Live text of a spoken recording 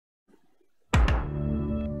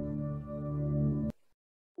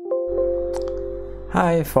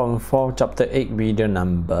Hi, Form 4, Chapter 8, Video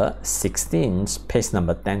number 16, page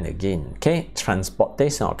number 10 again. Okay,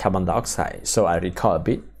 transportation of carbon dioxide. So I recall a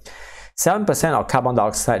bit. 7% of carbon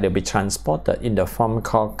dioxide will be transported in the form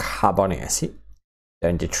called carbonic acid.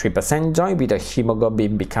 23% join with the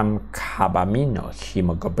hemoglobin become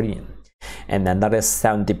carbaminohemoglobin. And another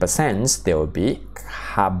 70% there will be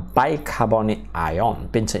bicarbonate ion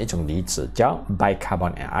变成一种离子叫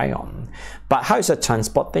bicarbonate ion. But how is the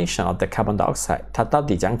transportation of the carbon dioxide? 它到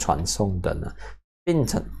底怎样传送的呢？变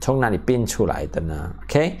成从哪里变出来的呢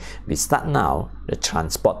 ？Okay, we start now the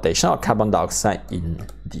transportation of carbon dioxide in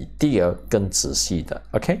the 第二更仔细的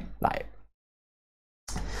OK 来。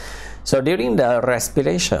So during the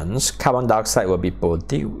respirations, carbon dioxide will be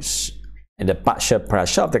produced. And the partial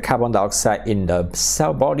pressure of the carbon dioxide in the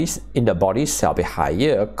body cell be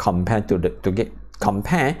higher compared to the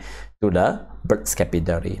blood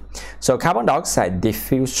capillary. So carbon dioxide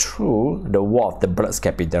diffuse through the wall of the blood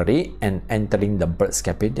capillary and entering the blood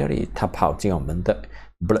capillary. 它跑进我们的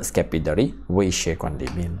blood capillary 微血管里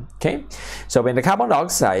面 Okay, so when the carbon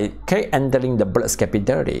dioxide entering the blood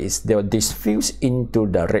capillaries, they will diffuse into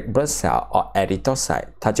the red blood cell or erythrocyte.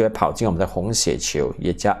 它就会跑进我们的红血球，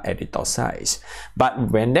也叫 erythrocytes.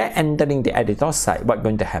 But when they're entering the erythrocyte, what's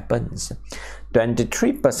going to happen?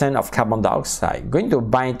 23% of carbon dioxide going to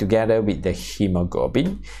bind together with the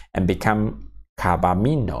hemoglobin and become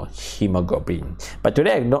carbaminohemoglobin. But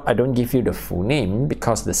today I don't give you the full name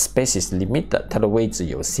because the space is limited. 它的位置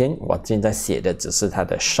有限，我现在写的只是它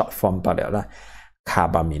的 short form 罢了啦。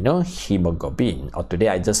Carbaminohemoglobin, or today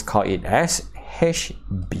I just call it as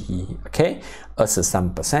HB. Okay,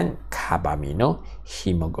 23%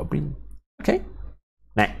 carbaminohemoglobin. Okay,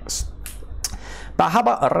 next. But how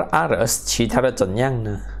about others? 其他的怎样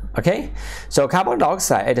呢？Okay, so carbon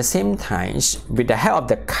dioxide at the same time with the help of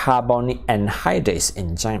the carbonic anhydrase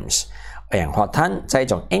enzymes. 二氧化碳在一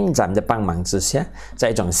种 enzyme 的帮忙之下，在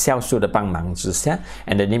一种酵素的帮忙之下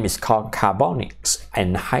and the name is called carbonic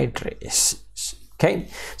anhydrase. Okay,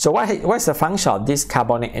 so what's the function of this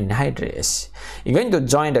carbonic anhydrase? You're going to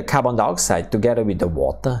join the carbon dioxide together with the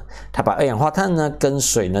water. 它把二氧化碳呢跟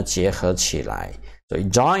水呢结合起来。So you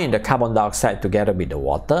join the carbon dioxide together with the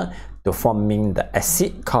water to forming the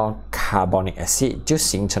acid called carbonic acid. 就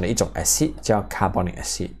形成了一种 acid 叫 carbonic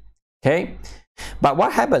acid. Okay, but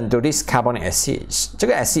what happened to this carbonic acids? 这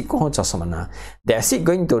个 acid 过后做什么呢？ The acid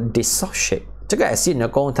going to dissociate. 这个 acid 呢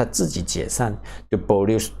过后它自己解散 to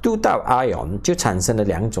produce two type ion 就产生了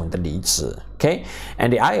两种的离子 Okay,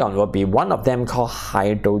 and the ion will be one of them called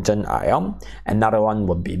hydrogen ion, another one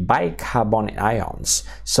will be bicarbonate ions.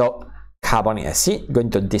 So carbonic acid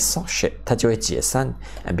going to dissociate 它就会解散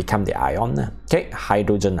and become the ion. Okay,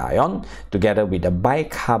 hydrogen ion together with the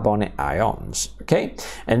bicarbonate ions. Okay,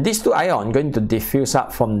 and these two ions going to diffuse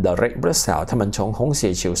up from the red blood cell. 它们从红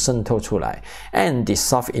血球渗透出来 and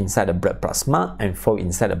dissolve inside the blood plasma and flow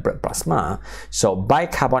inside the blood plasma. So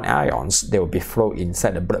bicarbonate ions they will be flow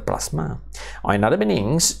inside the blood plasma. Or in other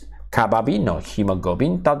meanings,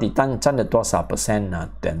 carbaminohemoglobin 到底占了多少 percent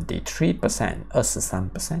呢？ 23%,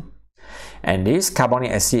 23%. And this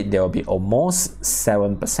carbonic acid there will be almost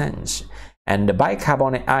 7%, and the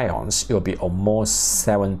bicarbonate ions it will be almost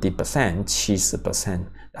 70%, 70%,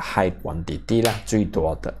 high quantity 啦，最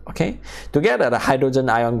多的 OK. Together the hydrogen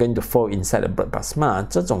ion going to flow inside the blood plasma.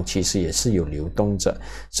 这种其实也是有流动着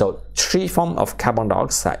So 3 forms of carbon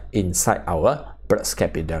dioxide inside our blood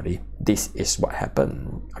capillary. This is what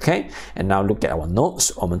happened. Okay, and now look at our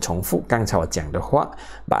notes. 我们重复刚才我讲的话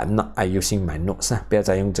but I'm not using my notes 不要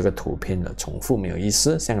再用这个图片了，重复没有意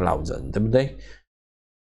思，像老人，对不对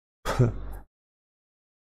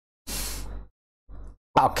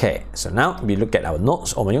？Okay, so now we look at our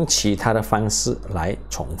notes. 我们用其他的方式来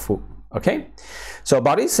重复。Okay, so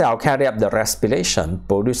body cell carry up the respiration,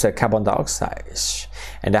 produce the carbon dioxide,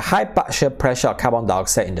 and the high partial pressure of carbon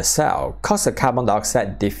dioxide in the cell cause the carbon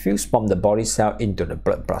dioxide diffuse from the body cell into the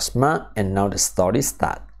blood plasma. And now the story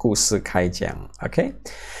start. 故事开讲 Okay,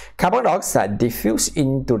 carbon dioxide diffuse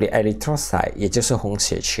into the erythrocyte, 也就是红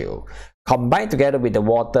血球。Combine together with the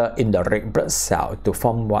water in the red blood cell to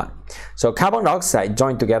form what? So carbon dioxide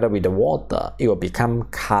join together with the water, it will become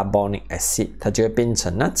carbonic acid. 它就会变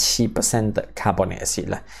成那 7% 的 carbonic acid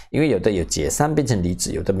了。因为有的有解散变成离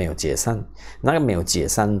子，有的没有解散。那个没有解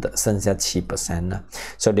散的剩下 7% 了。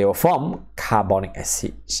So they will form carbonic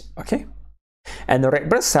acids. Okay? And the red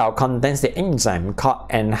blood cell contains the enzyme called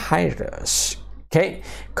anhydrase. Okay,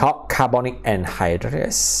 called carbonic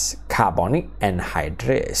anhydrase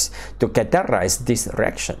to catalyze these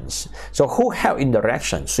reactions. So who help in the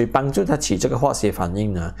reaction? 谁帮助它起这个化学反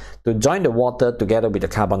应呢？ To join the water together with the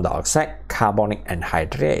carbon dioxide, carbonic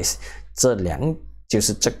anhydrase 这两就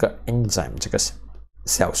是这个 enzyme 这个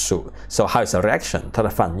酵素。So how is the reaction? 它的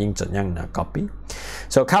反应怎样呢 ？Copy.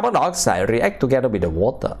 So carbon dioxide react together with the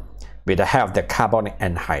water. With the help of the carbonic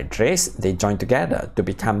anhydrase, they join together to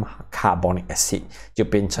become carbonic acid. 就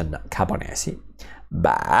变成了 carbonic acid.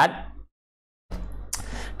 But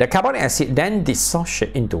the carbonic acid then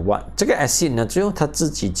dissociate into what? 这个 acid 呢，最后它自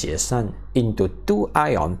己解散 into two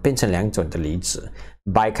ion 变成两种的离子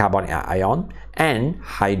 ，bicarbonate ion and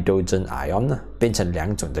hydrogen ion 呢变成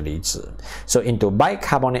两种的离子 ，so into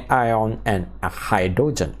bicarbonate ion and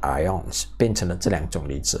hydrogen ions 变成了这两种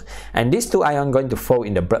离子 ，and these two ions going to flow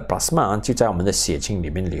in the blood plasma 就在我们的血清里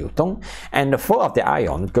面流动 ，and the flow of the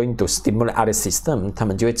ion going to stimulate other system， 它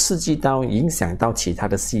们就会刺激到影响到其他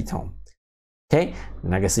的系统。OK，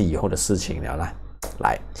 那个是以后的事情了啦。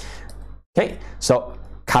来 ，OK， so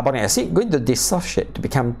carbonic acid going to dissociate to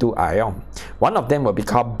become two ion. One of them will be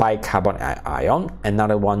called bicarbonate ion,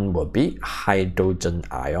 another one will be hydrogen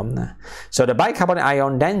ion. So the bicarbonate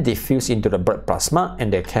ion then diffuse into the blood plasma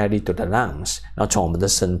and they carry to the lungs. 然后从我们的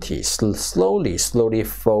身体 slowly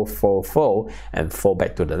flow and flow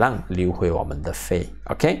back to the lung， 流回我们的肺。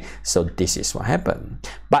Okay, so this is what happened.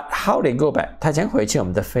 But how they go back? 它将回去我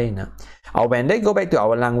们的肺呢？When they go back to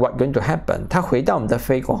our lung, what going to happen? 它回到我们的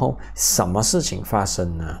肺过后，什么事情发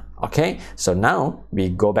生呢 ？Okay, so now we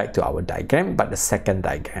go back to our diagram, but the second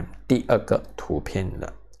diagram， 第二个图片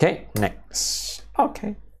了。Okay, next.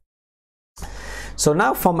 Okay. So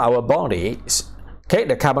now from our bodies, okay,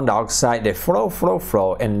 the carbon dioxide they flow,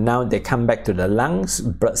 and now they come back to the lungs,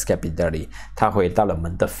 blood capillary. 它回到了我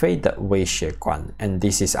们的肺的微血管 ，and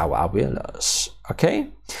this is our alveolus.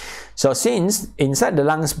 Okay. So since inside the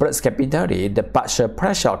lungs blood capillary, the partial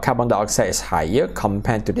pressure of carbon dioxide is higher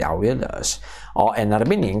compared to the alveolus, or another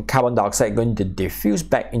meaning, carbon dioxide going to diffuse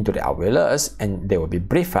back into the alveolus and they will be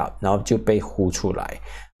breathed out, 然后就被呼出来。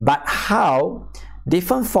But how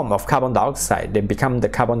different form of carbon dioxide they become the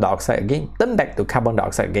carbon dioxide again, turn back to carbon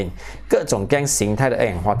dioxide again. 各种各样形态的二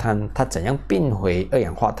氧化碳，它怎样变回二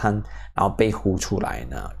氧化碳，然后被呼出来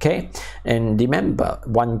呢 ？Okay, and remember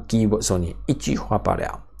one keyword only， 一句话罢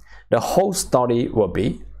了。The whole story will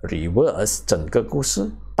be reverse， 整个故事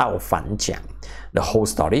倒反讲。The whole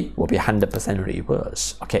story will be 100%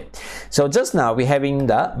 reverse. Okay, so just now we having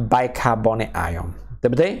the bicarbonate ion， 对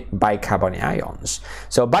不对 ？Bicarbonate ions.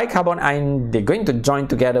 So bicarbonate ion they're going to join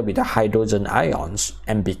together with the hydrogen ions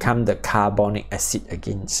and become the carbonic acid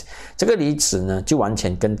again. 这个离子呢就完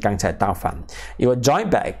全跟刚才倒反。It will join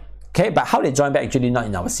back.Okay, but how they join back actually not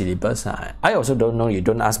in our syllabus. I also don't know. You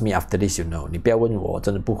don't ask me after this, you know. 你不要问我，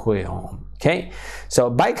真的不会哦。Okay, so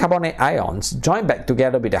bicarbonate ions join back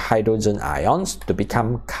together with the hydrogen ions to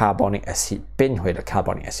become carbonic acid, 变回了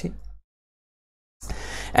carbonic acid.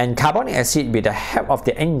 And carbonic acid with the help of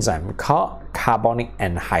the enzyme called carbonic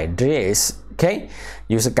anhydrase. Okay,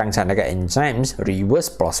 又是刚才那个 enzymes reverse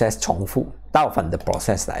process 重复倒反的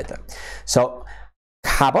process 来的。So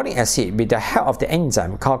carbonic acid with the help of the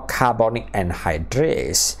enzyme called carbonic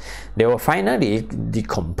anhydrase, they will finally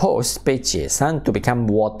decompose 被解散 to become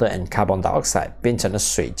water and carbon dioxide 变成了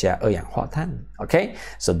水加二氧化碳 Okay,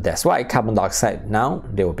 so that's why carbon dioxide now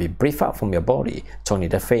they will be breathed out from your body 从你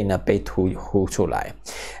的肺呢被呼出来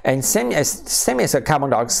and same as a carbon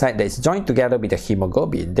dioxide that is joined together with the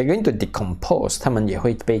hemoglobin, they're going to decompose 它们也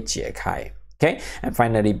会被解开Okay, and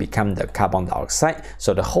finally become the carbon dioxide.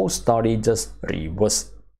 So the whole story just reverse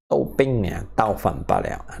倒并了倒反罢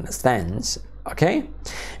了 Understands? Okay?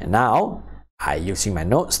 And now, I using my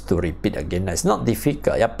notes to repeat again. It's not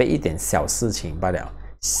difficult. 要背一点小事情罢了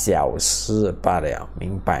小事罢了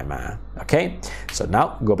明白吗 Okay? So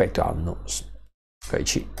now, go back to our notes. 回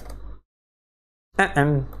去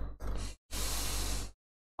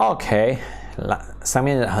Okay. 上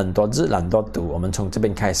面很多字懒惰读我们从这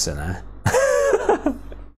边开始呢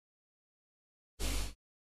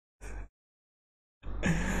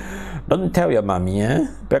Don't tell your mommy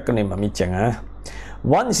不要跟你妈咪讲啊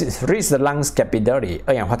Once it reaches the lungs capillary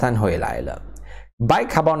二氧化碳回来了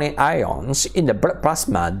Bicarbonate ions in the blood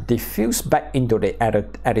plasma diffuse back into the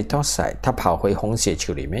erythrocyte 它跑回红血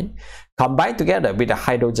球里面 Combine together with the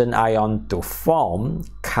hydrogen ion to form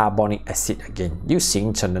carbonic acid again 又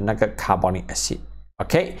形成了那个 carbonic acid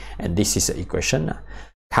Okay, and this is the equation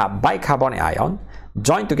Bicarbonate ion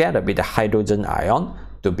join together with the hydrogen ion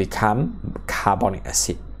to become carbonic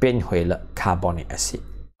acid 变回了 carbonic acid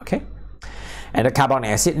Okay, and the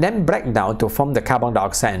carbonic acid then break down to form the carbon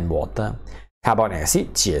dioxide and water carbonic acid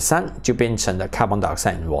解散就变成了 carbon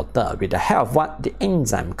dioxide and water with the help of what the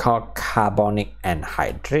enzyme called carbonic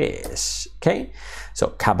anhydrase. Okay,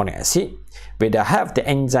 so carbonic acid with the help of the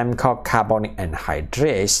enzyme called carbonic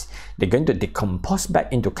anhydrase, they're going to decompose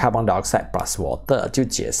back into carbon dioxide plus water 就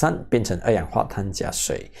解散变成二氧化碳加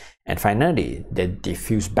水 and finally they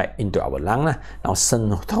diffuse back into our lung 然后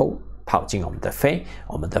渗透跑进我们的肺，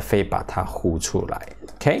我们的肺把它呼出来。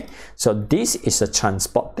Okay, so this is the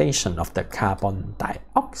transportation of the carbon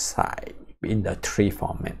dioxide in the tree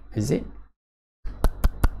format, is it?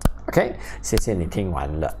 Okay, 谢谢你听完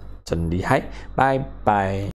了，真厉害，拜拜。